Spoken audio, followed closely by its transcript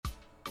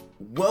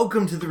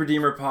Welcome to the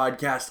Redeemer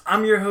Podcast.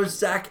 I'm your host,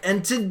 Zach,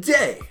 and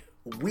today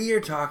we are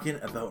talking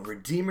about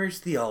Redeemer's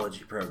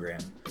Theology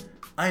program.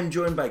 I am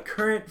joined by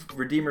current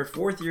Redeemer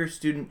fourth year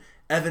student,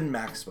 Evan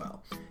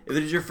Maxwell. If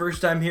it is your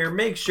first time here,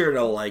 make sure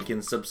to like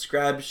and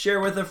subscribe, share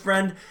with a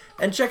friend,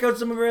 and check out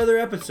some of our other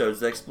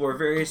episodes that explore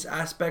various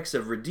aspects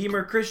of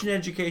Redeemer Christian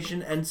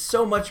education and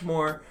so much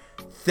more.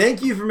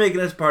 Thank you for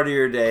making us part of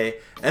your day,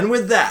 and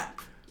with that,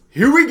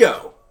 here we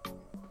go.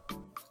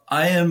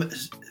 I am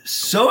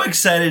so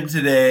excited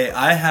today.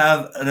 I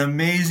have an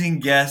amazing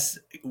guest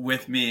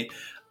with me.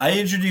 I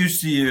introduce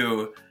to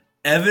you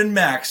Evan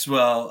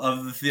Maxwell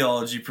of the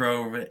Theology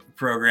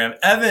program.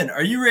 Evan,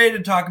 are you ready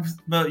to talk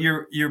about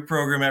your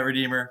program at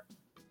Redeemer?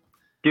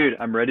 Dude,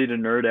 I'm ready to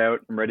nerd out.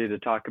 I'm ready to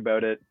talk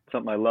about it. It's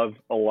something I love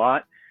a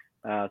lot.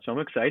 So I'm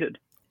excited.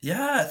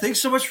 Yeah,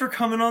 thanks so much for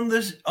coming on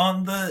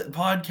the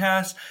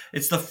podcast.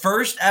 It's the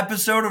first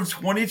episode of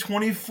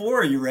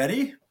 2024. Are you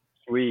ready?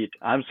 Sweet.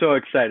 I'm so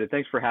excited.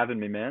 Thanks for having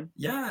me, man.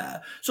 Yeah.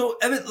 So,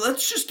 Evan,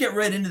 let's just get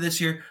right into this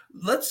here.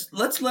 Let's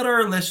let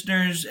our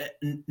listeners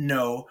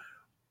know,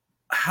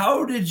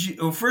 how did you,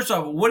 well, first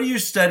off, what are you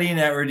studying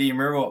at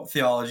Redeemer? Well,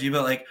 theology,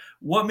 but like,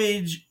 what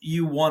made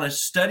you want to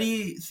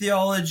study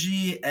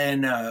theology?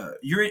 And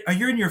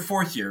you're in your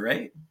fourth year,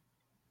 right?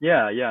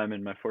 Yeah, I'm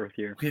in my fourth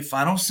year. Okay,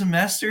 final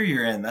semester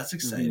you're in. That's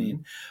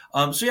exciting.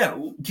 So yeah,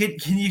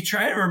 can you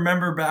try to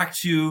remember back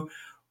to,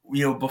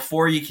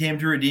 before you came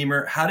to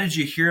Redeemer, how did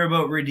you hear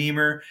about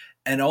Redeemer,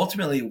 and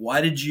ultimately, why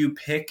did you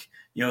pick,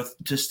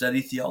 to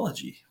study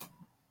theology?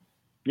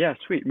 Yeah,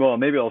 sweet. Well,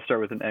 maybe I'll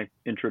start with an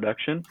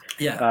introduction.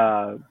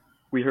 Yeah.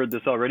 We heard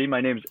this already.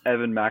 My name's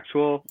Evan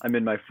Maxwell. I'm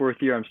in my fourth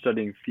year. I'm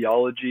studying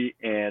theology,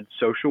 and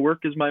social work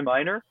is my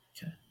minor.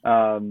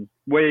 Okay.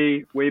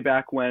 Way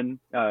back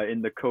when,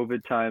 in the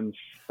COVID times,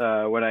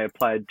 when I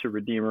applied to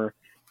Redeemer,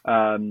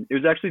 it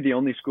was actually the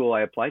only school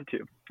I applied to.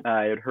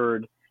 I had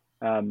heard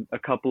a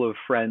couple of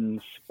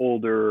friends,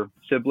 older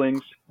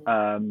siblings,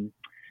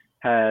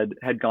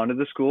 had gone to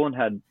the school and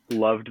had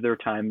loved their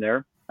time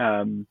there.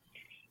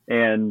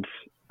 And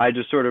I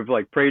just sort of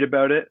like prayed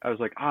about it. I was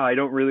like, I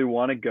don't really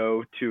want to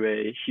go to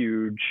a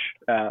huge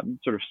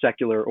sort of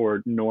secular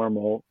or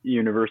normal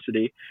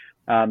university,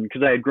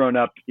 because I had grown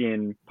up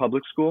in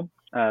public school.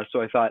 So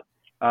I thought,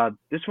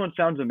 this one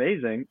sounds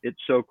amazing.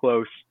 It's so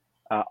close.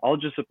 I'll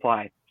just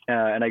apply.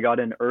 And I got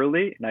in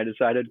early, and I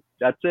decided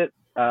that's it.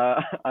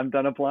 I'm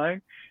done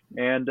applying,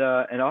 and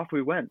off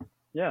we went.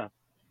 Yeah.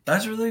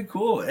 That's really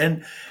cool.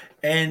 And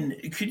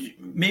could you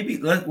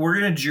we're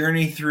going to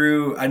journey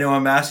through, I know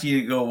I'm asking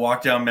you to go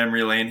walk down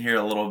memory lane here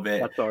a little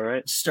bit. That's all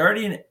right.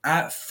 Starting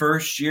at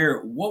first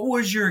year, what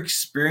was your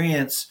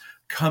experience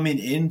coming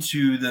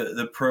into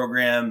the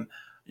program,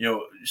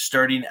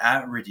 starting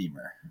at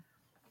Redeemer?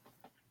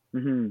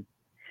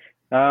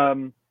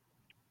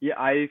 Yeah,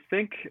 I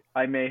think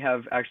I may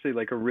have actually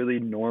like a really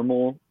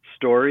normal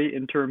story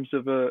in terms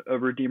of a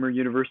Redeemer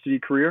University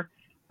career.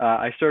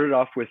 I started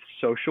off with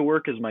social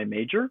work as my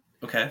major.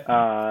 Okay.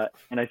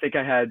 And I think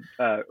I had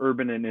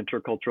urban and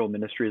intercultural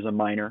ministry as a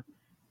minor.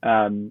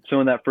 So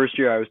in that first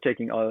year, I was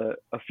taking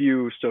a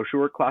few social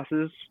work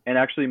classes, and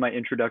actually my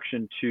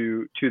introduction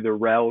to the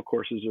REL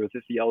courses, or the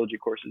theology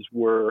courses,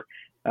 were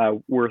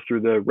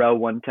through the REL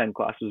 110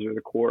 classes, or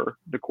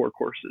the core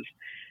courses.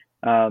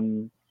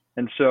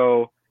 And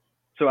so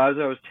as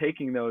I was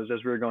taking those,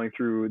 as we were going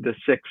through the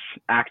 6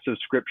 acts of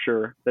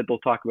scripture that they'll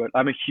talk about,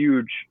 I'm a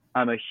huge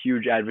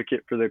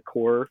advocate for the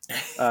core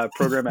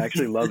program. I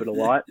actually love it a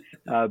lot,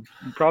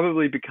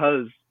 probably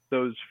because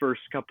those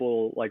first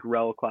couple like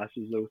REL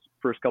classes, those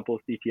first couple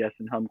of CTS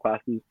and HUM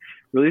classes,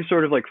 really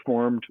sort of like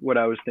formed what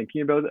I was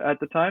thinking about at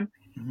the time.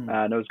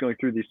 And I was going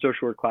through these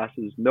social work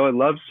classes. Though I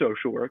love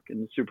social work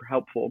and it's super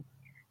helpful,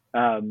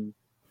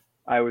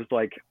 I was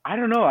like, I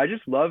don't know, I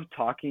just love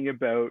talking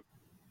about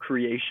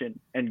creation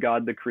and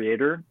God the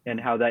creator, and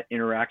how that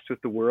interacts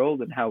with the world,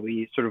 and how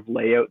we sort of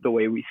lay out the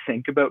way we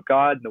think about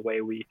God and the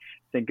way we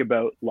think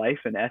about life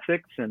and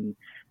ethics, and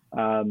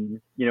how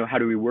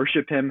do we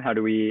worship him, how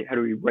do we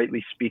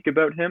rightly speak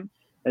about him.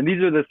 And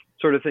these are the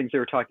sort of things they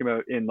were talking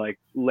about in like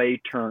lay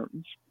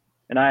terms.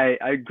 And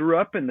I grew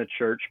up in the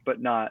church,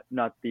 but not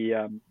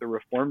the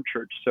Reformed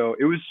church, so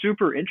it was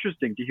super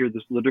interesting to hear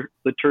this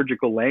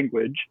liturgical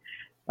language,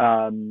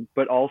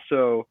 but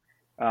also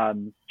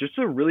just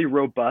a really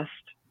robust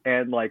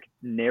and like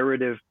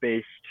narrative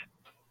based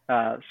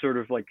sort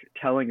of like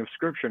telling of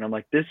scripture. And I'm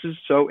like, this is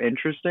so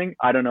interesting.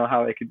 I don't know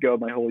how I could go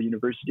my whole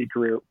university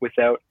career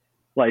without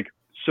like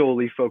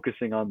solely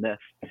focusing on this.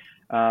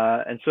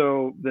 And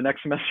so the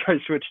next semester I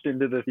switched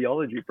into the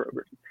theology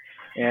program,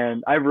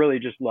 and I've really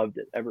just loved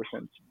it ever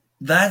since.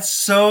 That's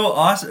so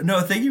awesome.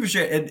 No, thank you for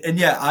sharing. And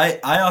yeah,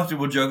 I often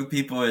will joke with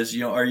people is,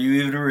 are you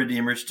even a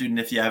Redeemer student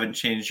if you haven't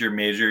changed your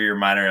major, your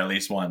minor at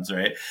least once,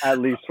 right? At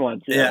least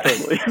once. Yeah.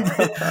 Totally.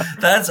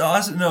 That's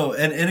awesome. No,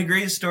 and a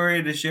great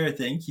story to share.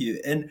 Thank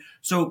you. And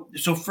so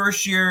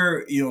first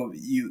year,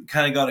 you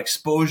kind of got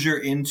exposure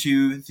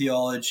into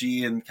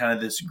theology and kind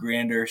of this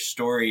grander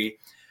story.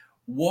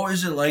 What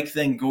was it like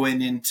then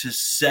going into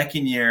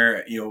second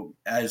year,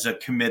 as a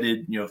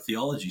committed,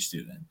 theology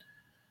student?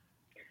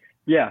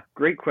 Yeah,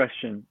 great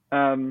question.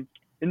 In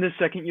the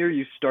second year,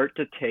 you start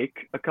to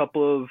take a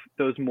couple of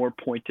those more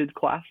pointed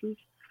classes.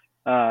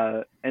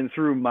 And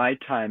through my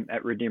time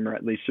at Redeemer,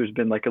 at least, there's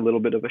been like a little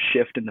bit of a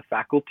shift in the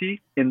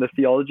faculty in the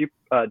theology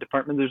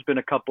department. There's been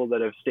a couple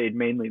that have stayed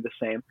mainly the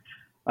same.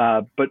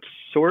 But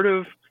sort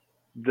of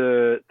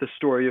the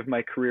story of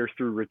my career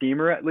through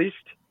Redeemer, at least,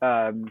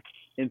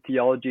 in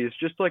theology is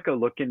just like a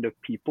look into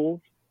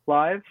people's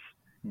lives.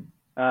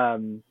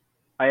 Um,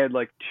 I had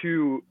like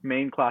two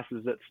main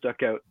classes that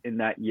stuck out in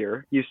that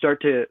year. You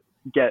start to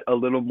get a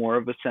little more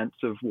of a sense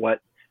of what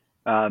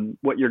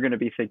you're going to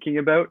be thinking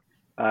about,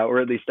 or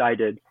at least I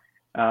did.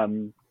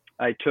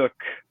 I took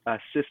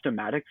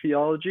systematic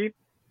theology,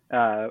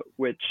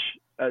 which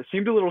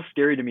seemed a little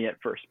scary to me at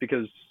first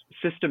because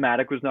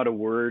systematic was not a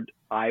word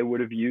I would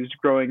have used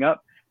growing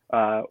up.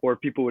 Or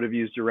people would have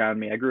used around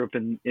me. I grew up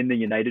in the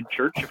United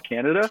Church of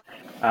Canada,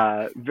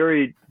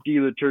 very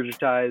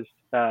deliturgized,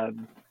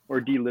 or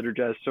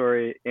deliturgized,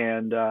 sorry.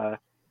 And I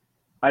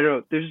don't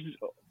know, there's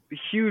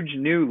huge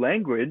new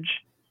language,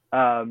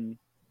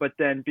 but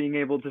then being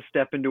able to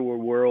step into a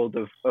world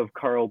of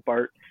Karl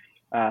Barth,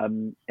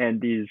 and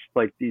these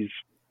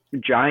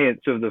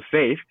giants of the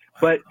faith,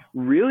 but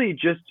really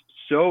just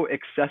so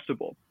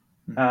accessible.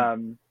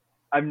 Mm-hmm.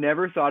 I've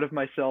never thought of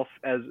myself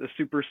as a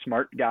super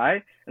smart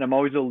guy, and I'm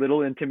always a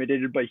little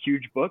intimidated by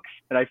huge books.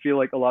 And I feel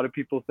like a lot of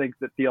people think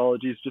that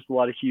theology is just a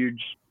lot of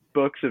huge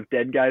books of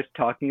dead guys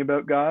talking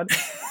about God.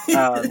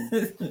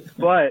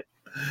 But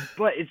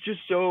it's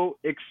just so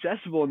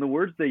accessible in the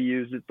words they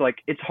use. It's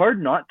like it's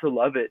hard not to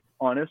love it,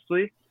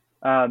 honestly.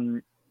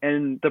 And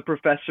the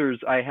professors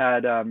I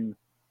had,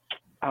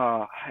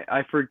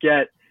 I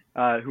forget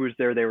who was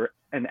there. They were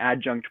an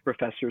adjunct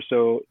professor,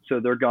 so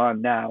they're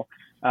gone now.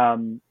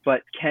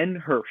 But Ken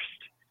Hurst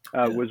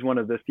was one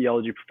of the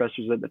theology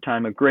professors at the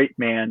time, a great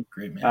man.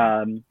 Great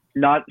man.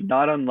 Not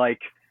unlike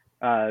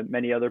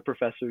many other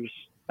professors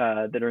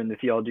that are in the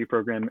theology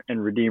program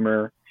and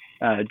Redeemer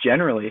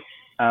generally.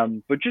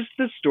 But just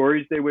the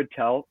stories they would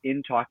tell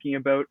in talking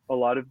about a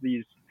lot of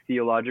these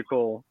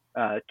theological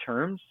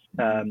terms.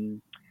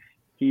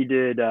 He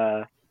did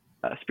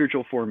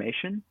spiritual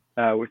formation,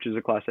 which is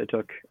a class I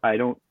took. I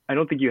don't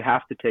think you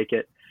have to take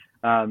it.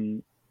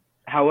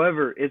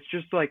 However, it's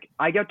just like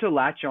I got to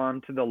latch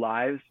on to the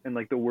lives and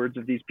like the words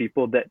of these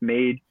people that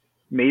made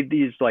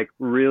these like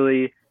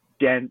really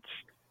dense,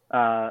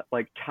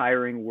 like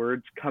tiring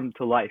words come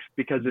to life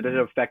because it had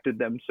affected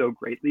them so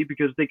greatly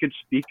because they could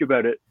speak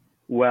about it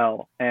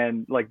well.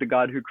 And like the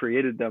God who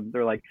created them,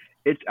 they're like,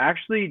 it's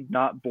actually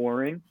not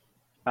boring.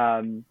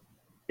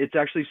 It's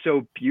actually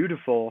so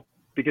beautiful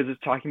because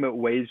it's talking about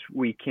ways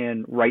we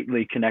can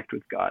rightly connect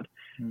with God.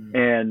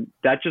 And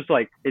that just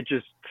like it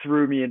just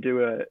threw me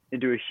into a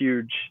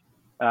huge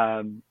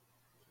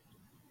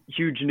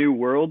new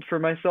world for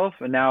myself.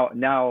 And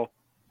now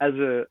as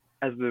a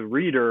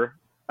reader,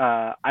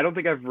 I don't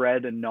think I've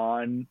read a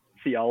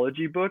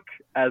non-theology book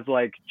as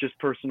like just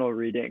personal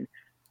reading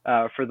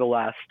for the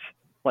last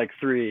like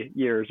 3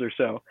 years or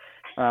so.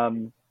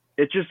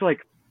 It just like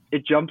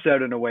it jumps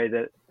out in a way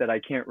that I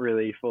can't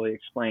really fully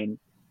explain.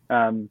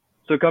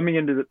 So coming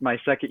into my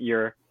second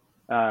year,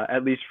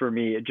 at least for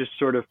me, it just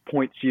sort of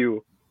points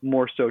you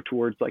more so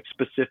towards like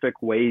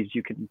specific ways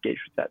you can engage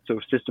with that. So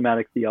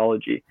systematic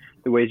theology,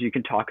 the ways you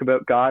can talk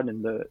about God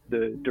and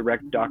the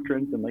direct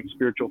doctrines and like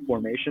spiritual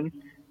formation,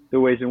 the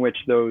ways in which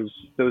those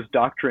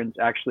doctrines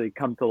actually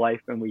come to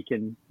life and we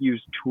can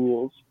use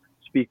tools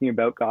speaking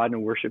about God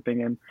and worshiping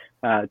him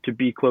to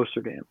be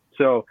closer to him.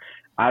 So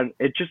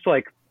it just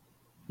like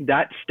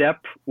that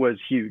step was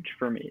huge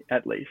for me,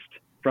 at least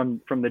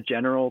from the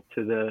general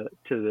to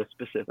the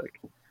specific.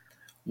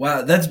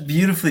 Wow, that's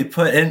beautifully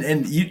put.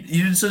 And you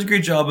did such a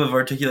great job of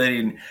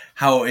articulating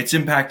how it's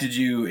impacted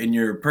you in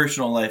your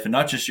personal life and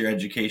not just your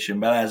education,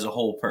 but as a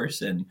whole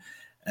person.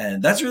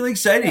 And that's really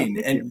exciting.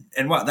 Yeah,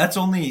 and wow, that's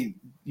only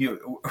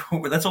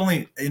that's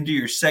only into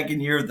your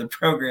second year of the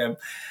program.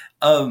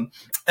 Evan,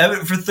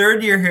 for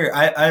third year here,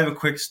 I have a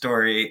quick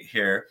story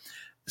here.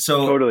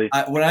 So totally.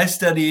 When I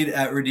studied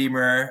at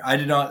Redeemer, I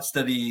did not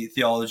study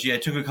theology. I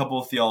took a couple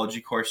of theology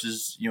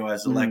courses,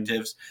 as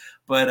electives.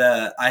 But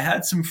I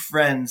had some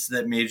friends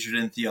that majored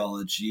in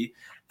theology.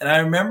 And I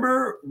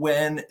remember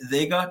when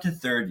they got to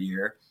third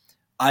year,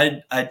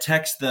 I'd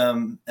text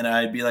them and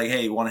I'd be like,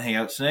 hey, you want to hang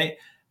out tonight?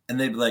 And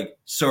they'd be like,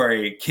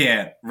 sorry,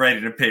 can't,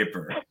 writing a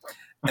paper.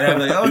 And I'd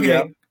be like, okay.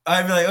 Yeah.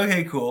 I'd be like,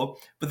 okay, cool.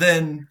 But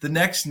then the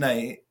next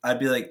night, I'd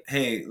be like,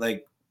 hey,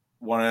 like,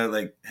 want to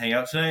like hang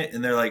out tonight?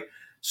 And they're like,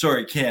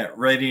 sorry, can't,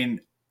 writing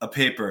a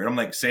paper. And I'm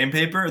like, same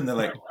paper? And they're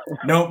like,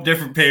 nope,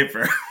 different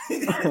paper.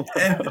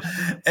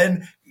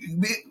 and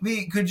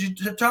we could you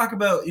talk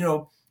about,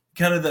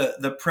 kind of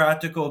the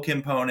practical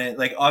component?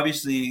 Like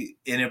obviously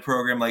in a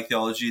program like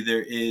theology,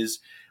 there is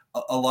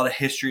a lot of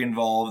history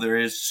involved. There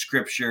is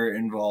scripture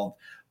involved,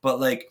 but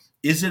like,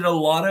 is it a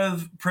lot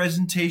of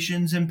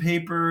presentations and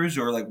papers,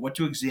 or like what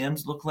do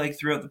exams look like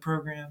throughout the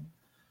program?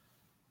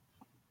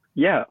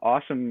 Yeah,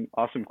 awesome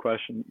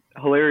question.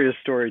 Hilarious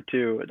story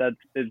too.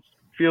 It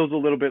feels a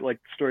little bit like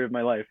the story of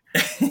my life.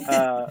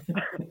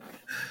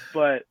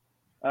 But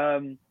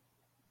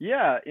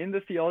Yeah, in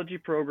the theology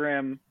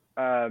program,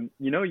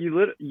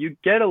 you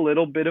get a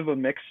little bit of a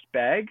mixed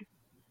bag.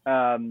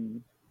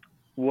 Um,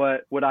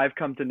 what I've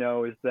come to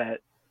know is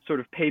that sort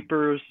of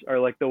papers are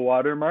like the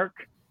watermark,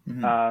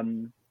 Mm-hmm.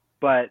 um,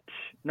 but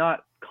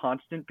not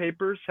constant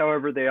papers.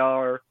 However, they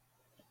are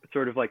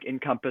sort of like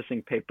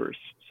encompassing papers.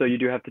 So you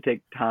do have to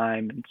take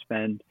time and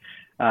spend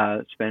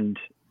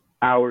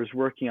hours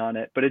working on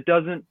it. But it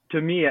doesn't,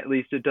 to me at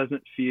least, it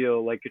doesn't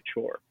feel like a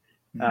chore.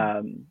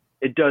 Mm-hmm.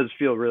 It does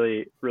feel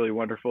really, really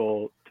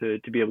wonderful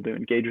to be able to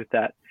engage with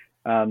that.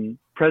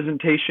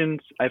 Presentations,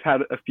 I've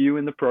had a few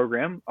in the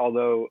program,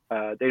 although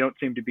they don't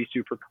seem to be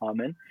super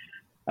common.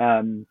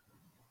 Um,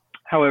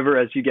 However,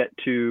 as you get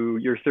to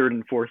your third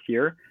and fourth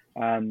year,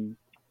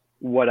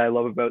 what I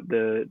love about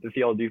the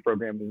theology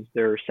program is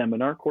their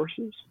seminar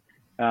courses.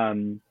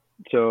 Um,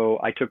 so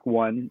I took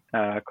one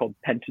called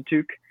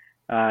Pentateuch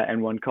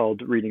and one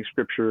called Reading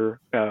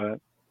Scripture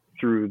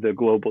through the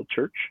Global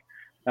Church.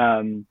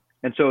 And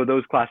so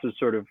those classes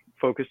sort of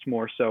focused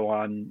more so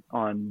on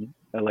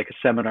like a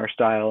seminar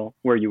style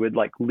where you would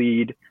like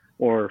lead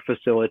or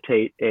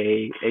facilitate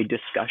a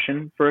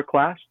discussion for a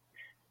class,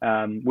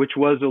 which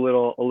was a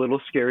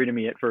little scary to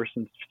me at first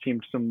and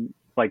seemed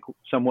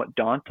somewhat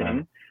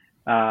daunting.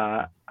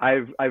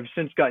 I've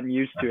since gotten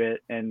used to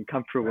it and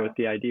comfortable with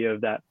the idea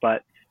of that,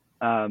 but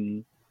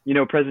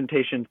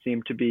presentations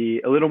seem to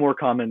be a little more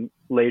common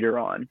later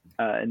on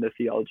in the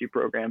theology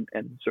program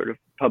and sort of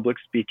public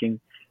speaking.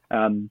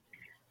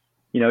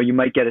 You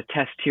might get a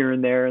test here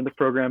and there in the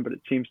program, but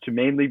it seems to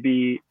mainly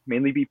be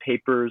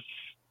papers,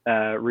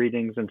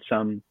 readings, and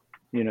some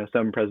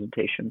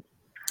presentations.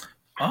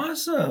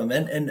 Awesome.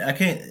 And I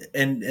can't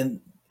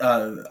and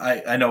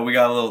I know we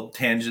got a little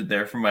tangent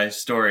there from my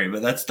story,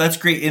 but that's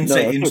great insight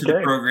No, that's into the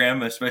okay.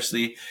 program,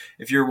 especially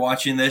if you're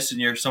watching this and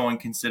you're someone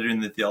considering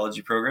the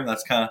theology program.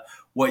 That's kind of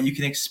what you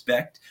can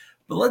expect.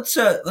 But let's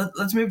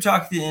maybe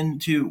talk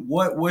into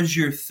what was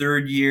your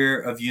third year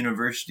of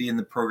university in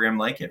the program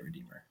like at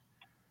Redeemer?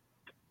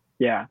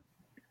 Yeah.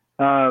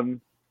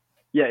 Um,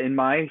 yeah, in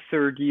my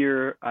third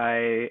year,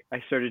 I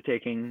started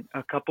taking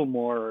a couple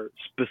more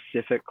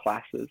specific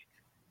classes,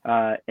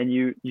 and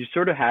you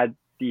sort of had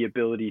the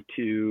ability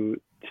to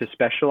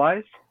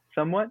specialize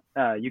somewhat.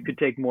 You could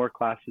take more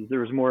classes. There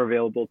was more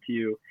available to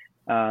you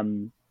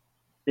um,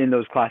 in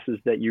those classes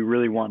that you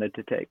really wanted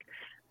to take.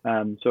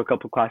 So a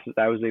couple of classes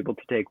I was able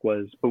to take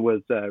was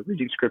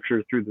reading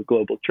scripture through the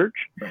global church,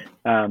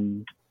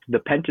 the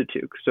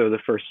Pentateuch, so the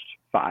first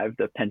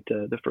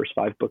the first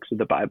five books of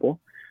the Bible,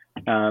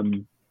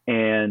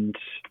 and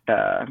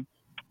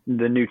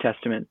the New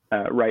Testament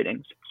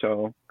writings.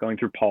 So going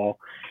through Paul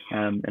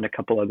and a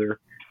couple other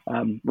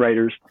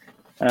writers.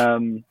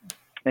 And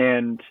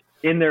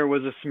in there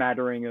was a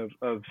smattering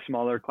of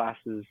smaller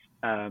classes.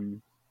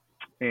 And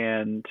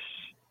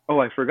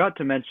I forgot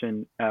to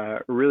mention a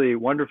really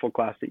wonderful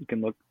class that you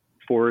can look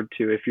forward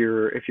to if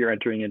you're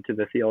entering into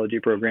the theology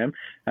program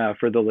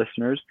for the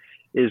listeners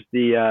is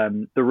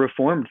the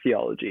Reformed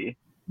Theology.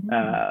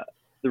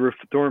 The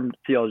Reformed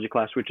Theology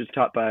class, which is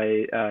taught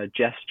by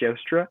Jess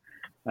Joustra.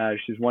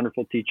 She's a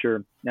wonderful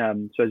teacher.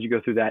 So as you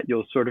go through that,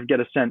 you'll sort of get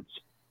a sense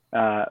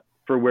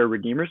for where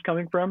Redeemer's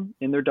coming from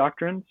in their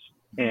doctrines,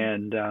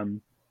 and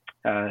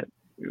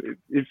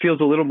it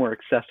feels a little more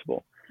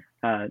accessible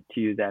to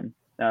you then.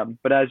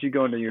 But as you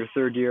go into your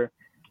third year,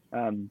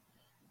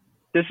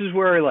 this is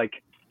where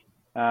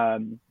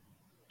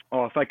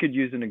if I could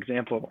use an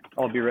example,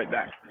 I'll be right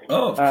back.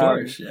 Oh, of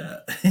course, yeah.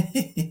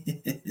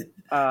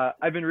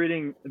 I've been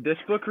reading this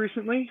book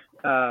recently,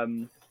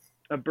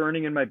 A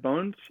Burning in My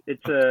Bones.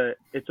 It's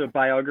a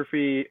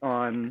biography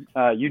on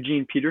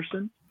Eugene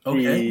Peterson,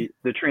 Okay.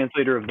 the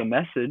translator of the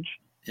Message.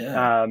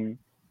 Yeah.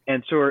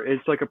 And so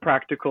it's like a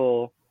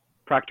practical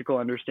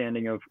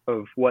understanding of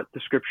what the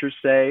scriptures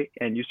say,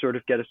 and you sort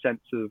of get a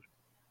sense of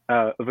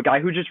a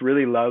guy who just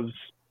really loves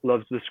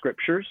the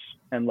scriptures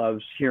and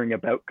loves hearing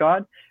about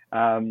God.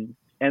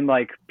 And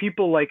like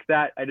people like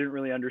that, I didn't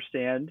really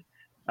understand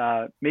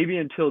maybe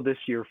until this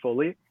year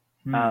fully,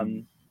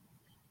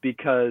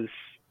 because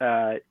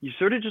you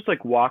sort of just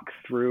like walk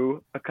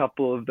through a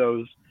couple of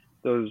those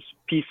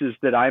pieces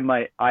that I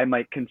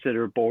might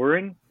consider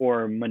boring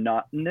or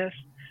monotonous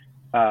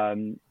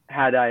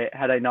had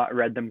I not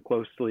read them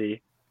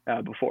closely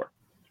before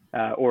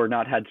or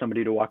not had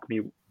somebody to walk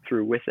me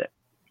through with it.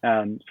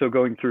 So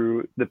going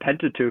through the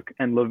Pentateuch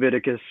and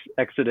Leviticus,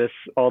 Exodus,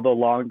 all the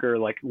longer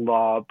like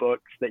law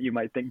books that you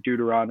might think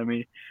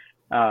Deuteronomy,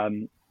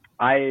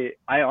 I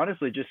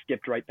honestly just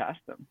skipped right past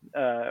them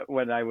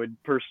when I would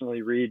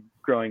personally read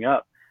growing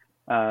up.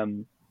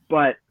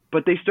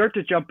 But they start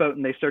to jump out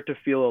and they start to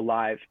feel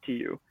alive to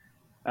you.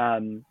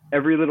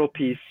 Every little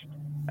piece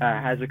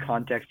has a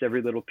context.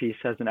 Every little piece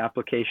has an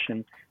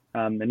application.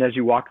 And as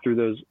you walk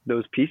through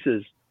those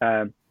pieces,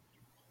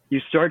 you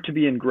start to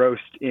be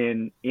engrossed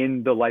in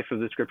the life of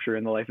the scripture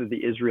and the life of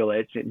the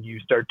Israelites, and you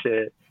start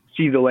to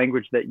see the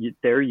language that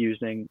they're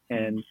using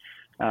and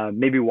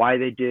maybe why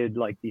they did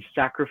like these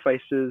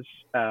sacrifices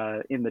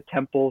in the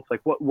temples.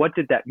 Like what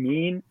did that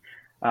mean?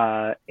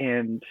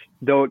 And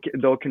though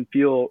it can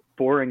feel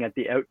boring at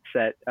the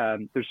outset,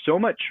 there's so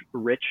much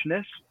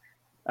richness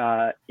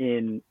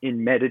in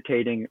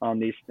meditating on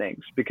these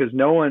things, because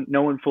no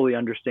one fully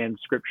understands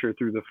scripture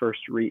through the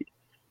first read.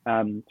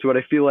 So what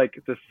I feel like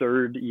the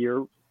third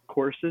year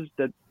courses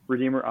that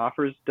Redeemer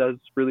offers does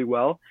really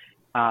well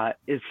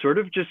is sort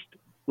of just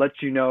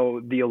lets you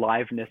know the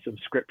aliveness of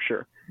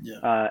scripture,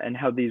 and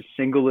how these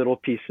single little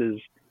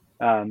pieces,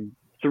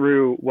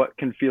 through what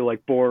can feel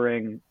like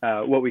boring,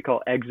 what we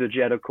call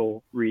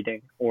exegetical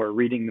reading, or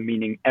reading the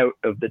meaning out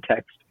of the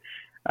text,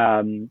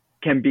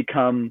 can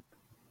become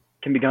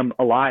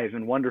alive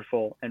and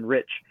wonderful and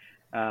rich,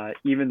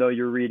 even though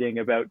you're reading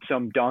about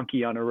some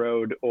donkey on a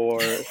road,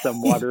 or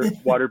some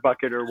water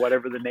bucket, or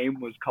whatever the name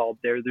was called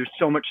there. There's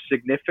so much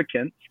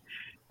significance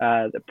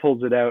that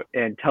pulls it out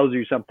and tells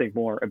you something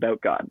more about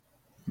God.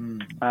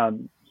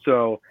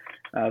 So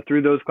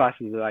through those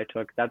classes that I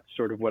took, that's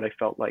sort of what I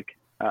felt like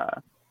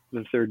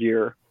the third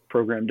year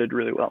program did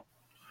really well.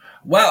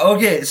 Wow.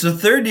 Okay. So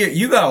third year,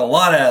 you got a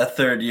lot out of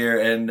third year,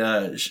 and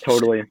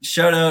totally.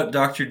 Shout out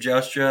Dr.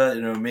 Joustra,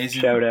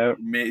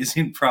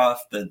 amazing prof.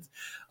 That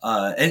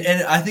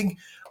and I think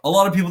a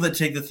lot of people that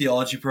take the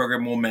theology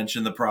program will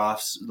mention the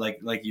profs like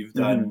you've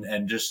done,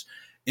 and just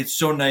it's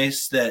so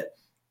nice that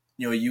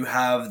you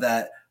have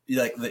that.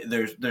 Like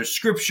there's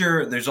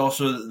scripture, there's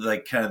also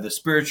like kind of the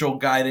spiritual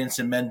guidance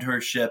and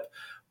mentorship,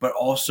 but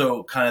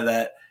also kind of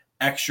that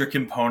extra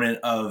component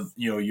of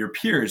your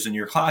peers and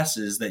your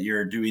classes that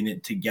you're doing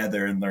it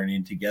together and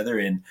learning together.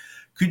 And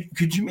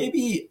could you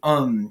maybe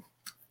and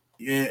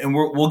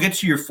we'll get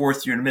to your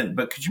fourth year in a minute,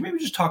 but could you maybe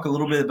just talk a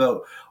little bit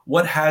about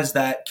what has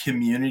that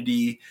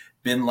community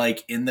been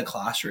like in the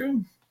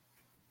classroom?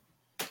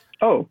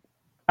 Oh,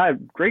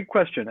 great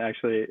question,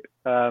 actually.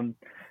 And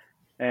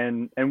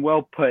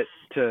well put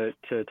to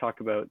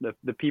talk about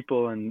the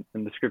people and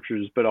the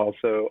scriptures, but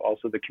also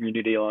the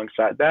community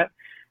alongside that.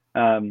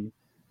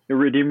 The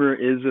Redeemer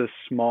is a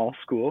small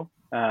school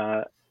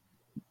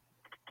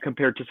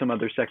compared to some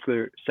other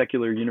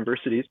secular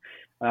universities,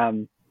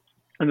 and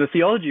the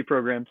theology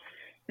program,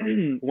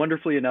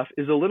 wonderfully enough,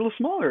 is a little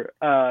smaller,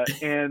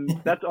 and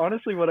that's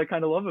honestly what I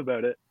kind of love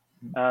about it,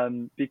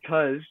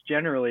 because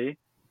generally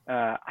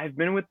I've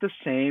been with the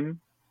same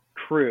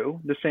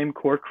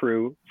core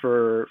crew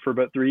for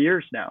about 3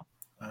 years now.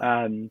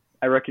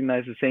 I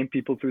recognize the same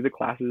people through the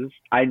classes.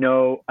 I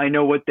know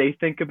what they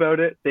think about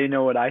it. They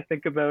know what I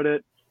think about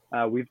it.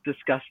 We've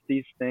discussed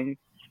these things,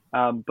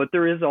 but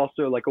there is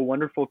also like a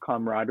wonderful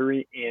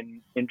camaraderie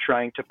in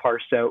trying to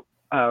parse out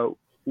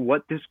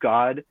what this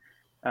God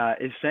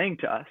is saying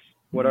to us,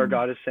 what our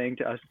God is saying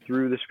to us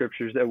through the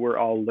scriptures that we're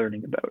all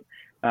learning about.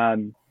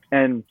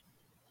 And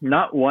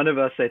not one of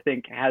us, I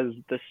think, has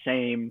the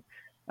same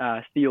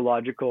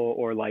theological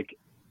or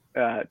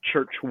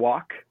church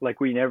walk.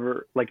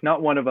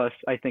 Not one of us,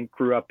 I think,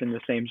 grew up in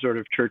the same sort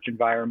of church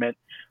environment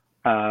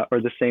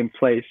or the same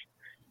place.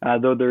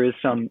 Though there is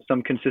some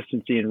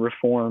consistency in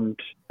reformed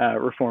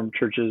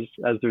churches,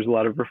 as there's a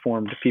lot of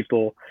reformed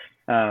people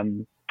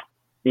in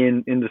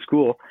the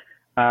school.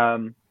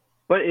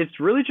 But it's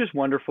really just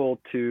wonderful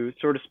to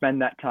sort of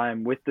spend that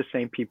time with the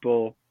same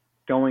people,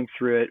 going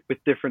through it with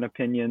different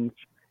opinions,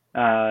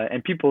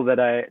 and people that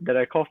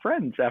I call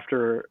friends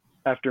after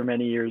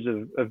many years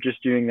of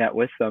just doing that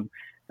with them,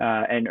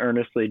 and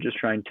earnestly just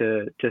trying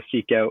to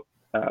seek out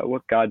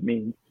what God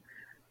means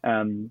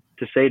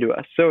to say to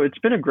us. So it's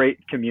been a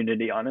great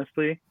community,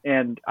 honestly,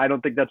 and I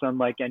don't think that's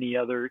unlike any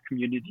other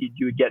community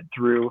you would get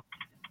through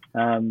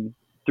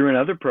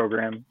another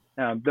program.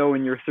 Though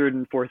in your third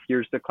and fourth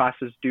years, the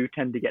classes do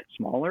tend to get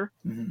smaller,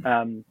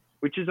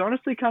 which is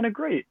honestly kind of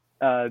great,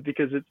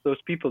 because it's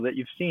those people that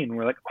you've seen.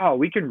 We're like, wow,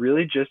 we can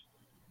really just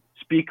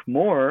speak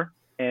more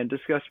and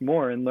discuss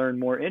more and learn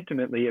more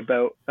intimately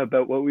about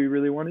what we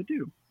really want to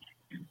do.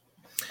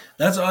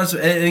 That's awesome.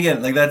 And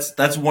again, like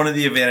that's one of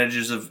the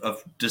advantages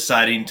of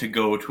deciding to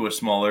go to a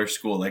smaller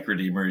school like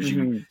Redeemer is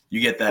you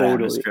get that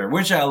atmosphere,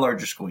 which at a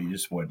larger school you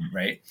just wouldn't,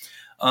 right?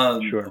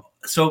 Sure.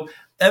 So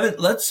Evan,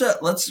 let's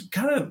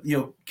kind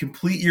of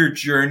complete your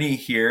journey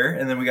here,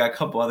 and then we got a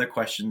couple other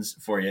questions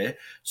for you.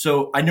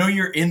 So I know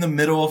you're in the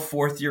middle of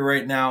fourth year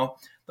right now.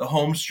 The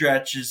home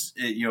stretch is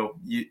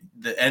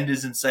the end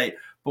is in sight.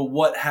 But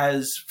what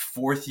has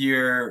fourth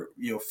year,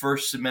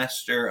 first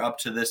semester up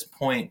to this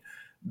point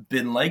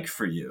been like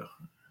for you?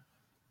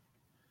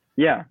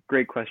 Yeah,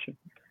 great question.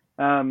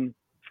 So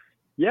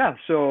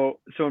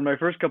in my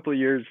first couple of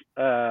years,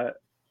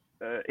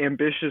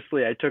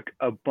 ambitiously, I took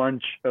a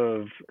bunch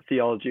of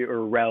theology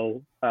or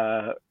rel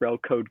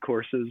code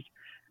courses,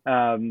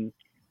 and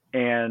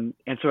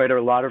so I had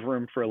a lot of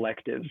room for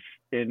electives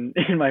in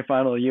my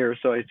final year.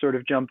 So I sort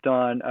of jumped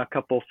on a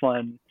couple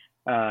fun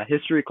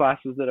history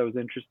classes that I was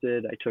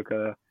interested. I took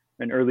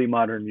an early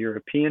modern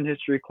European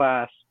history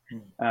class,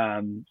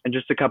 and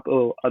just a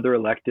couple other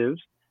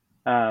electives,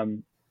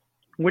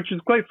 which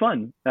was quite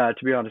fun, to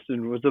be honest,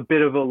 and was a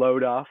bit of a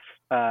load off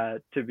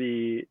to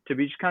be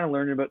just kind of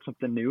learning about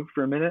something new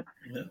for a minute,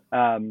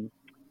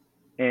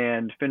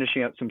 and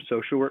finishing out some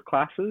social work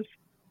classes.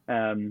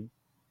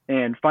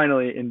 And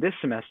finally, in this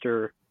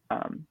semester,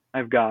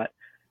 I've got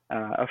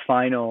a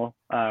final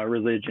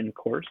religion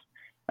course,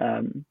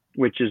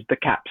 which is the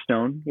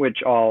capstone,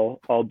 which all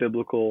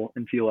biblical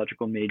and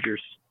theological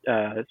majors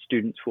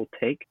students will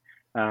take.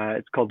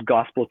 It's called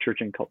Gospel,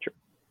 Church, and Culture.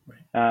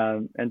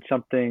 And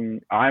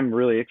something I'm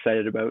really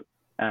excited about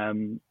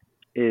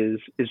is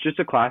just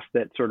a class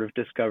that sort of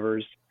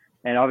discovers,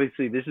 and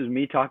obviously this is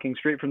me talking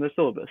straight from the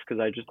syllabus because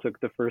I just took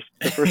the first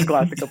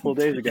class a couple of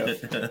days ago.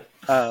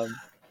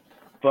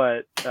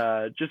 But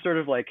just sort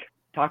of like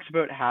talks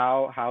about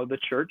how the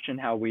church and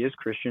how we as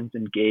Christians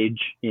engage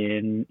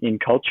in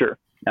culture,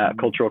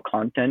 cultural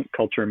content,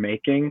 culture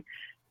making.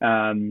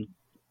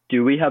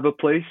 Do we have a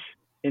place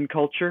in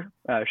culture?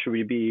 Should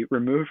we be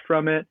removed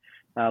from it?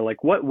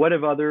 Like what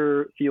have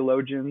other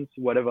theologians,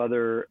 what have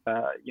other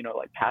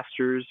like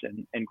pastors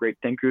and great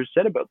thinkers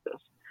said about this?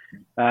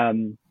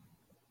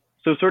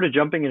 So sort of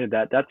jumping into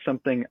that's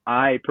something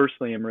I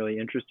personally am really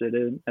interested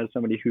in as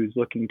somebody who's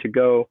looking to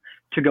go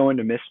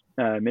into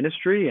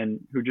ministry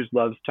and who just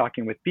loves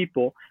talking with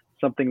people.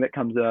 Something that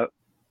comes up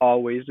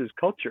always is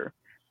culture,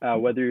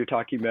 whether you're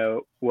talking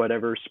about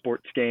whatever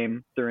sports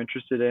game they're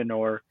interested in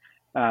or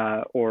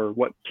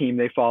what team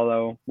they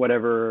follow,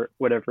 whatever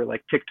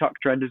like TikTok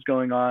trend is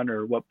going on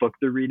or what book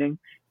they're reading.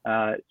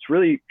 It's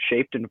really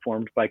shaped and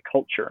formed by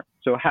culture.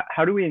 So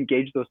how do we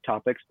engage those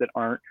topics that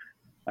aren't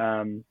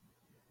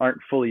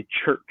fully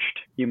churched,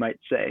 you might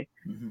say?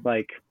 Mm-hmm.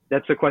 Like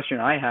that's a question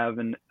I have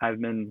and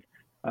I've been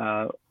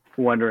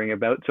wondering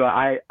about. So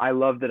I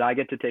love that I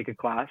get to take a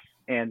class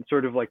and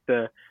sort of like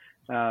the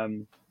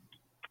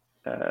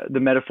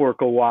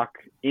metaphorical walk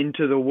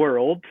into the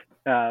world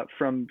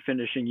from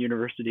finishing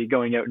university,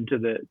 going out into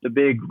the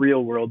big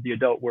real world, the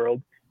adult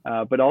world,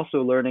 but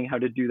also learning how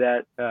to do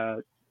that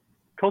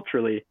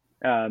culturally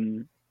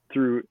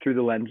through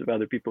the lens of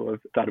other people who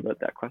have thought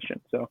about that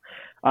question. So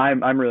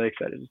I'm really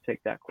excited to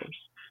take that course.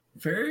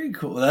 Very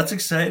cool. That's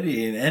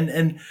exciting.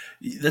 And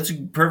that's a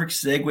perfect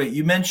segue.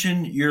 You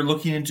mentioned you're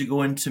looking into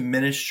go into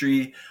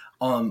ministry.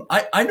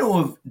 I know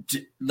of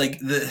like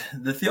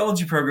the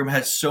theology program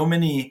has so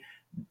many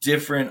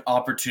different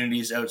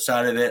opportunities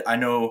outside of it. I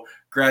know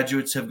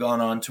graduates have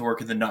gone on to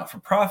work in the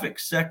not-for-profit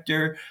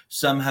sector.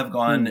 Some have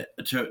gone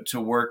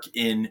to work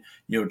in,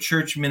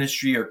 church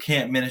ministry or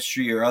camp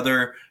ministry or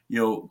other,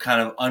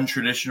 kind of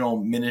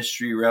untraditional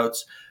ministry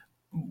routes.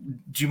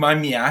 Do you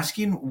mind me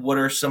asking what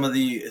are some of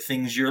the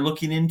things you're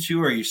looking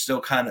into? Or are you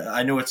still kind of,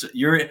 I know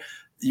you're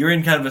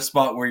in kind of a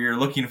spot where you're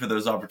looking for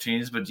those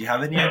opportunities, but do you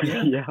have any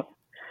idea?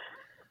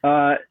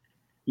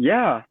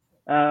 Yeah.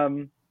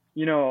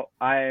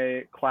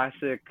 I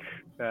classic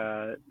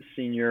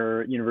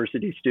senior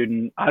university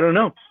student. I don't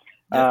know.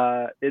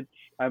 Yeah.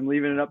 I'm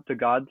leaving it up to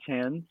God's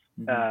hands.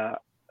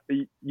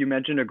 Mm-hmm. You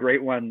mentioned a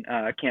great one,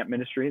 camp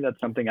ministry. That's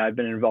something I've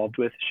been involved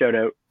with. Shout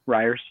out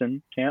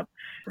Ryerson Camp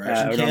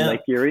out on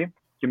Lake Erie.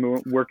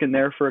 Been working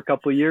there for a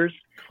couple of years.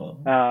 Cool.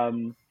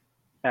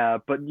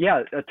 But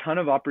yeah, a ton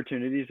of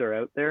opportunities are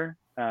out there.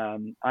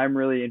 I'm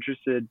really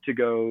interested to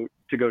go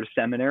to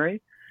seminary.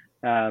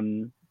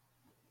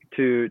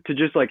 To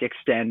just like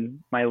extend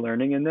my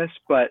learning in this,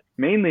 but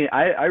mainly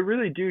I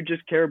really do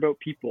just care about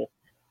people.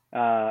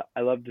 I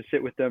love to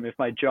sit with them. If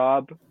my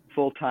job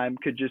full time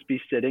could just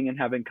be sitting and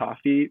having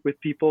coffee with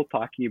people,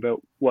 talking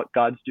about what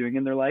God's doing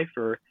in their life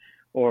or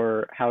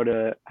how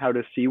to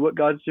see what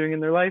God's doing in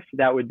their life,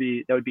 that would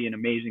be an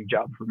amazing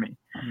job for me.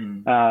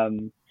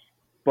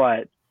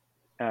 But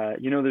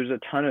there's a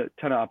ton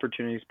of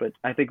opportunities, but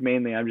I think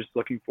mainly I'm just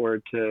looking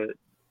forward to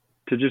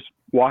just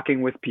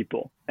walking with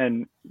people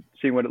and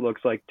seeing what it looks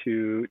like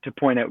to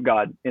point out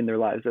God in their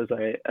lives as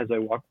I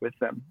walk with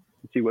them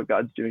and see what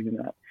God's doing in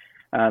that.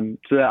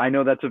 So I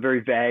know that's a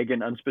very vague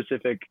and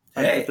unspecific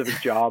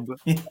job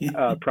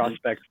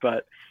prospect,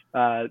 but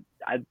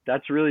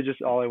that's really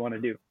just all I want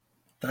to do.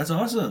 That's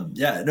awesome.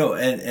 Yeah, no,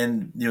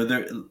 and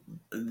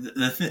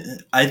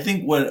I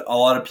think what a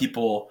lot of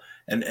people,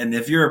 and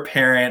if you're a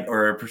parent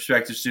or a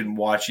prospective student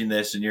watching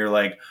this and you're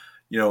like,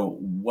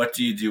 what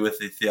do you do with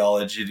a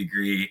theology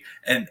degree?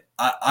 And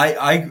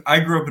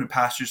I grew up in a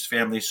pastor's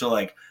family, so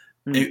like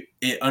I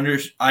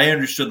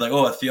understood like,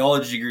 a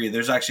theology degree,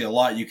 there's actually a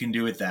lot you can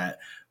do with that.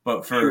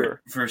 But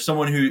for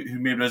someone who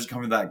maybe doesn't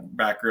come from that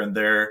background,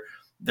 they're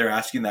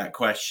asking that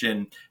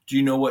question. Do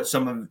you know what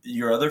some of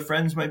your other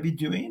friends might be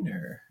doing?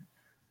 Or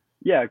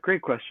yeah,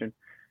 great question.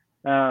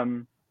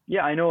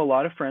 Yeah, I know a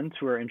lot of friends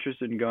who are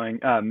interested in going.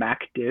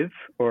 MacDiv,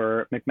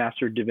 or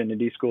McMaster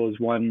Divinity School, is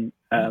one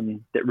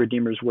that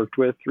Redeemers worked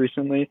with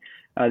recently.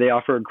 They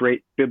offer a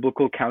great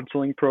biblical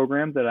counseling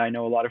program that I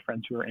know a lot of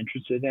friends who are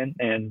interested in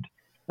and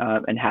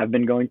have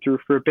been going through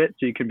for a bit.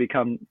 So you can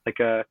become like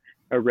a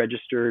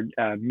registered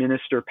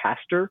minister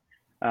pastor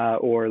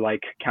or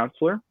like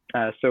counselor.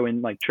 So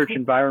in like church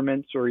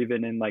environments or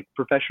even in like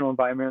professional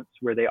environments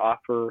where they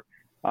offer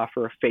a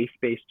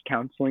faith-based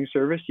counseling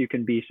service, you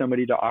can be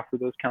somebody to offer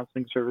those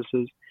counseling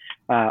services.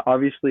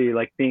 Obviously,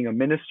 like being a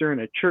minister in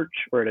a church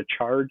or at a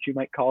charge, you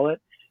might call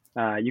it,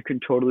 you can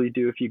totally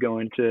do if you go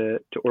into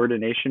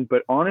ordination.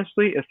 But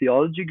honestly, a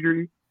theology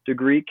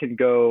degree can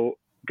go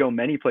go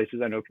many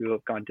places. I know people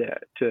have gone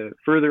to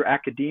further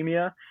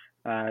academia,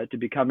 to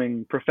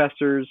becoming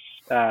professors,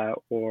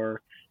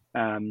 or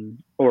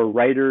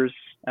writers,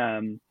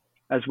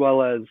 as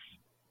well as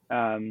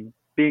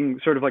being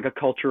sort of like a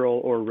cultural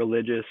or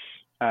religious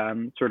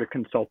sort of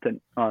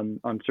consultant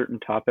on certain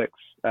topics.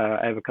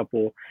 I have a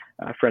couple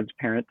friends'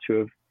 parents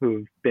who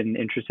have been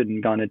interested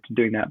and gone into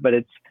doing that, but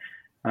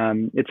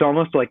it's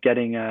almost like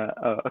getting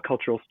a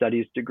cultural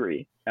studies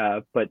degree,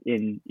 but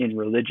in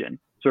religion.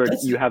 So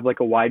you have like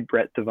a wide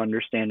breadth of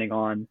understanding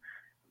on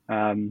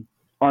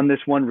this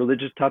one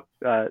religious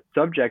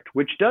subject,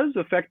 which does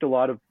affect a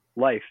lot of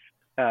life,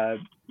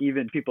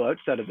 even people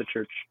outside of the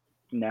church.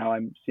 Now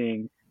I'm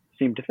seem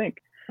to think.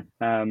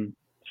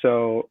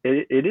 So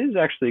it is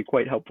actually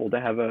quite helpful to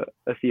have a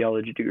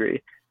theology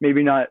degree.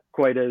 Maybe not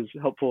quite as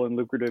helpful and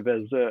lucrative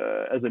as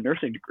a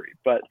nursing degree,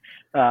 but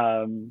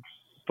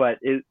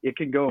it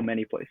can go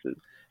many places.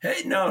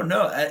 Hey, no,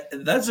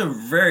 that's a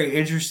very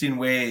interesting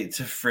way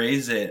to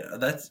phrase it.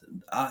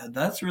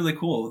 That's really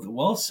cool.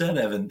 Well said,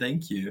 Evan.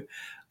 Thank you.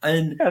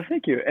 And yeah,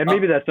 thank you. And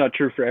maybe that's not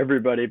true for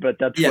everybody, but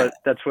that's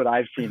what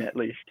I've seen, at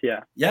least.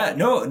 Yeah. Yeah.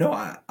 No.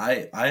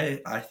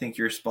 I think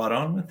you're spot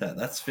on with that.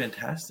 That's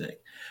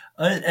fantastic.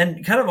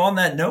 And kind of on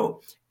that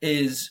note,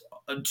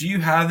 do you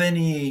have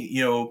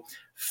any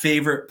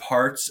favorite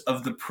parts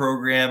of the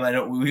program? I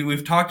know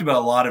we've talked about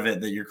a lot of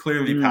it that you're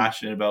clearly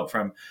passionate about.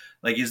 From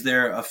like, is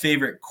there a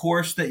favorite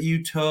course that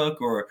you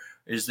took, or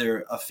is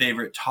there a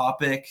favorite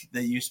topic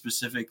that you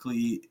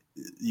specifically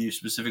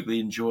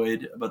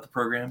enjoyed about the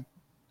program?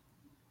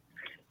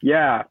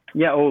 Yeah.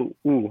 Oh,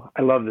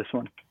 I love this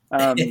one.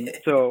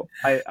 So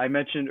I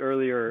mentioned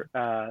earlier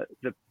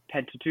the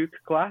Pentateuch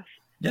class.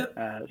 Yep.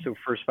 So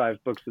first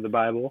 5 books of the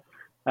Bible.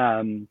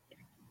 The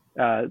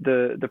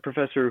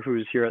professor who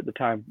was here at the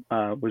time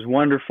was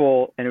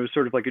wonderful, and it was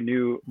sort of like a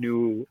new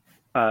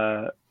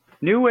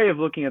way of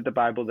looking at the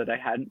Bible that I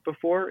hadn't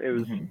before. It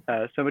was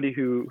somebody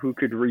who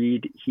could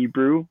read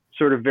Hebrew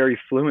sort of very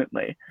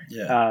fluently,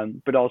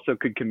 but also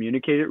could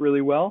communicate it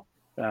really well.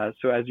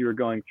 So as you were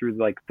going through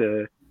like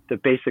the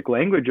basic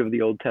language of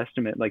the Old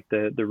Testament, like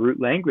the root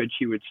language,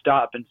 he would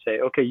stop and say,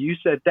 okay, you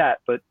said that,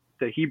 but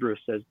the Hebrew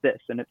says this,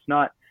 and it's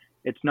not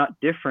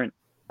different,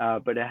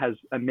 but it has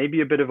maybe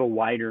a bit of a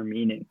wider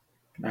meaning.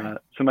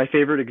 So my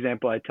favorite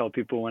example I tell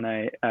people when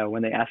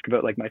they ask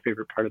about like my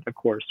favorite part of the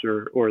course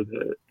or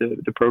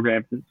the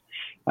program is,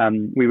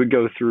 we would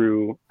go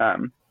through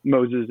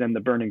Moses and the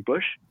burning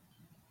bush,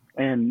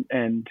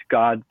 and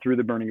God through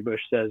the burning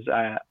bush says,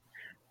 I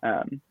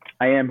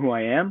am who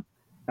I am.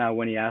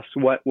 When he asks,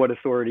 what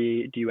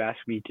authority do you ask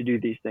me to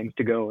do these things,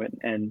 to go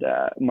and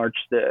march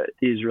the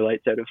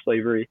Israelites out of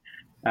slavery?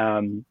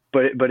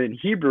 But in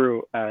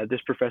Hebrew,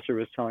 this professor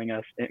was telling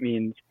us it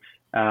means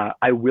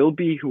I will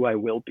be who I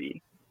will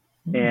be.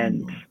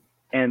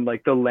 And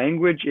like the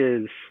language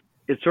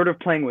it's sort of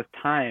playing with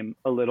time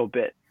a little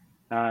bit.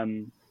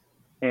 And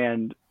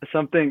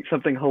something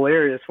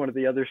hilarious one of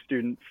the other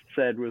students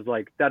said was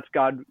like, that's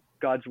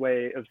God's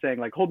way of saying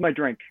like, hold my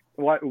drink,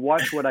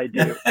 watch what I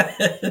do,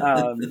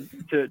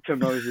 to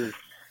Moses.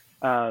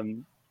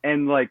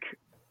 And like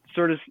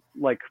sort of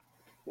like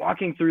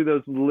walking through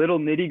those little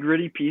nitty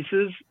gritty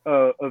pieces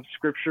of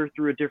scripture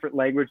through a different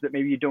language that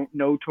maybe you don't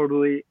know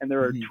totally. And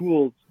there are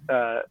tools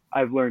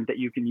I've learned that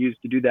you can use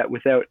to do that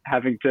without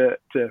having to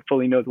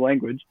fully know the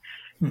language.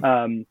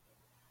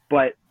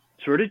 But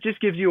sort of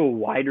just gives you a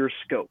wider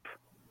scope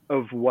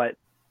of what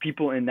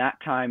people in that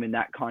time, in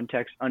that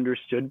context,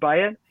 understood by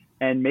it,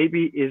 and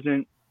maybe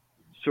isn't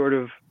sort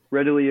of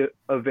readily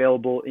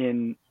available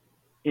in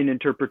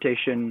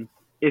interpretation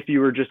if you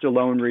were just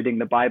alone reading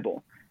the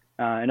Bible.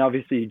 And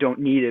obviously you don't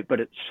need it, but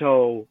it's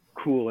so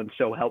cool and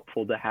so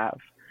helpful to have.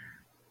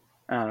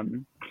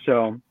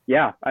 So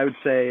yeah, I would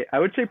say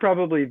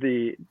probably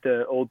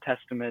the Old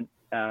Testament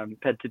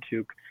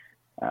Pentateuch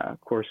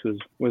course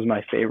was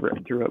my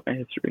favorite throughout my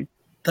history.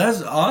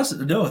 That's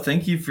awesome. No,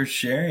 thank you for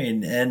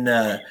sharing. And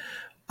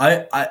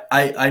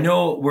I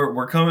know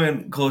we're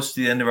coming close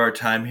to the end of our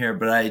time here,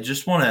 but I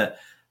just want to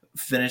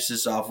finish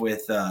this off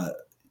with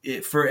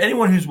for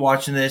anyone who's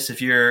watching this,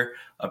 if you're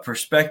a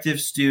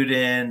prospective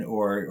student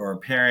or a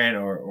parent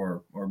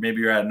or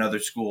maybe you're at another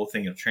school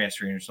thinking of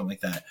transferring or something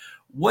like that,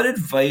 what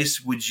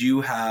advice would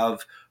you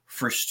have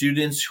for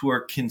students who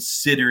are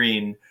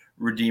considering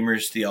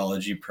Redeemer's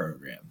Theology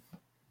program?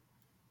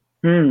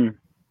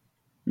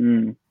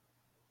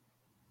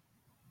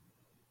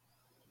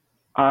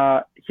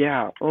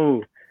 Yeah.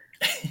 Oh,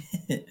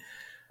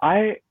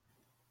 I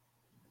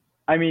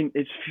mean,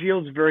 it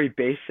feels very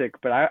basic,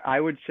 but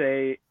I would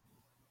say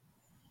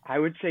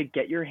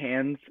get your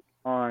hands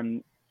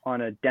on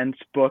a dense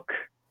book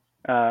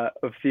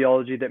of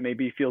theology that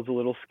maybe feels a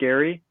little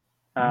scary,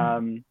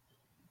 and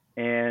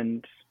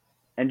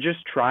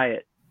just try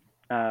it.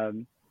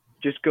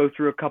 Just go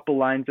through a couple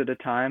lines at a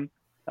time,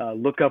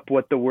 look up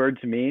what the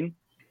words mean,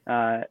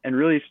 and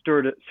really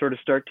sort of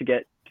start to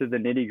get to the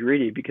nitty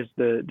gritty, because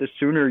the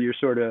sooner you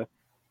sort of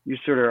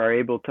are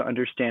able to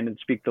understand and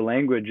speak the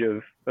language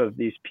of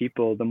these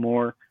people, the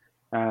more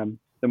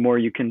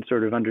you can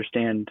sort of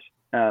understand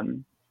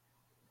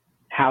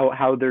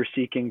how they're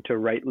seeking to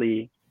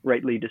rightly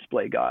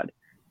display God.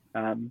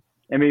 And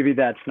maybe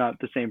that's not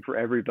the same for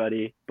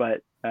everybody,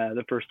 but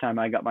the first time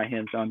I got my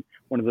hands on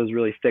one of those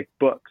really thick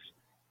books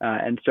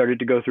and started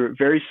to go through it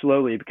very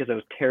slowly because I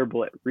was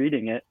terrible at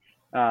reading it,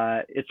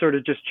 it sort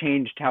of just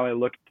changed how I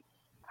looked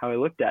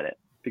at it,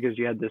 because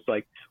you had this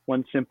like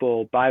one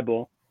simple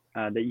Bible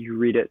that you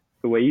read it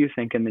the way you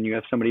think, and then you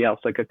have somebody else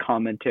like a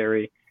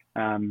commentary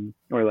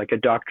or like a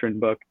doctrine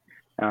book,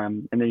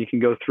 and then you can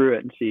go through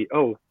it and see,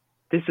 oh,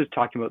 this is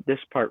talking about this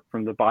part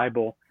from the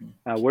Bible.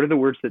 What are the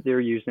words that they're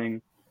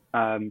using?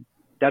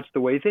 That's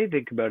the way they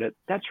think about it.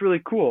 That's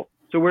really cool.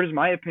 So where does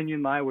my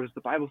opinion lie? What does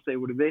the Bible say?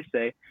 What do they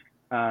say?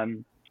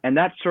 And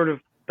that's sort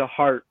of the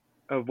heart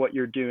of what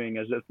you're doing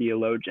as a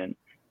theologian,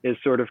 is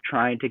sort of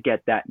trying to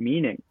get that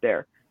meaning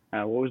there.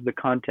 What was the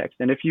context?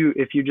 And if you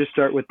just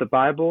start with the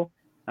Bible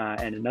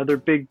and another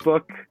big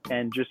book,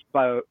 and just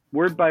by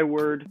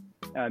word,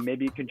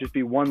 maybe it can just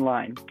be one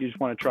line. You just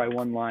want to try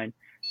one line.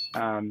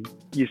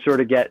 You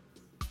sort of get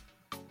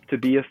to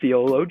be a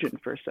theologian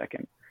for a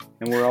second.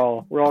 And we're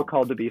all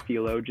called to be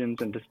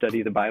theologians and to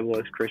study the Bible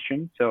as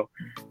Christians. So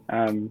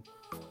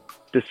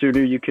the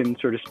sooner you can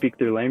sort of speak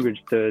their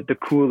language, the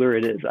cooler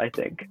it is, I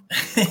think.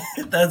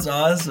 That's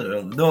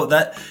awesome. No,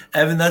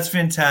 Evan, that's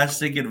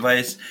fantastic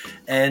advice.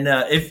 And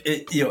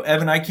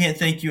Evan, I can't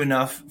thank you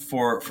enough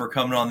for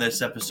coming on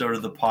this episode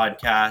of the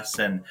podcast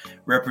and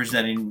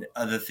representing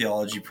the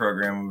theology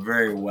program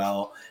very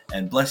well.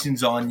 And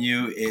blessings on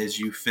you as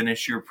you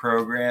finish your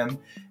program.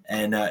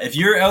 And if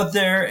you're out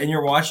there and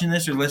you're watching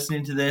this or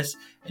listening to this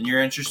and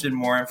you're interested in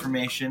more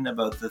information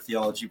about the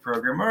theology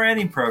program or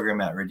any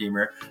program at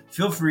Redeemer,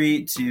 feel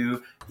free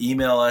to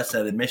email us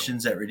at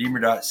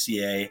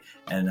admissions@redeemer.ca,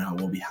 and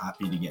we'll be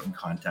happy to get in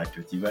contact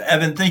with you. But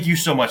Evan, thank you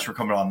so much for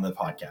coming on the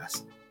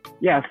podcast.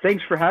 Yeah,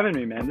 thanks for having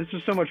me, man. This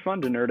was so much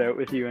fun to nerd out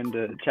with you and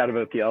to chat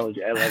about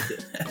theology. I loved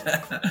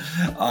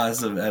it.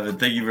 Awesome, Evan.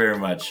 Thank you very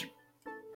much.